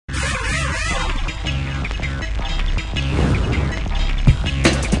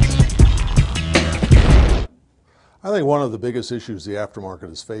I think one of the biggest issues the aftermarket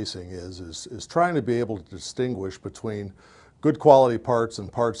is facing is trying to be able to distinguish between good quality parts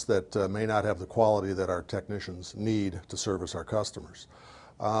and parts that may not have the quality that our technicians need to service our customers.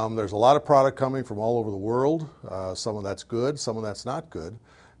 There's a lot of product coming from all over the world. Some of that's good, some of that's not good.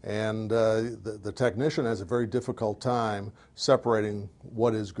 And the technician has a very difficult time separating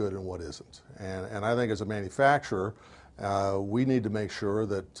what is good and what isn't. And I think as a manufacturer, we need to make sure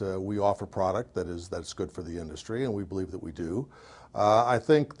that we offer product that's good for the industry, and we believe that we do. I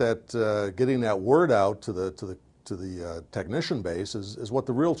think that getting that word out to the technician base is what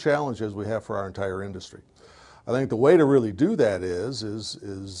the real challenge is we have for our entire industry. I think the way to really do that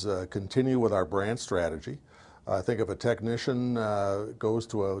is continue with our brand strategy. I think if a technician goes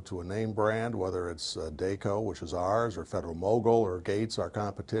to a name brand, whether it's Dayco, which is ours, or Federal Mogul, or Gates, our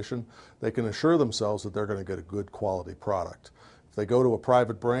competition, they can assure themselves that they're going to get a good quality product. If they go to a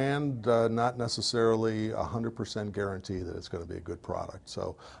private brand, not necessarily 100% guarantee that it's going to be a good product.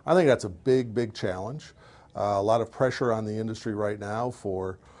 So I think that's a big, big challenge. A lot of pressure on the industry right now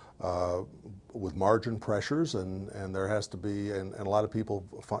with margin pressures, and there has to be, and a lot of people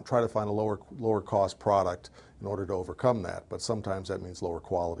try to find a lower cost product in order to overcome that, but sometimes that means lower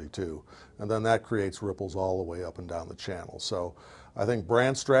quality too. And then that creates ripples all the way up and down the channel. So I think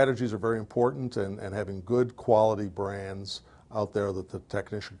brand strategies are very important, and having good quality brands out there that the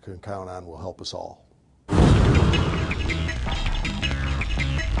technician can count on will help us all.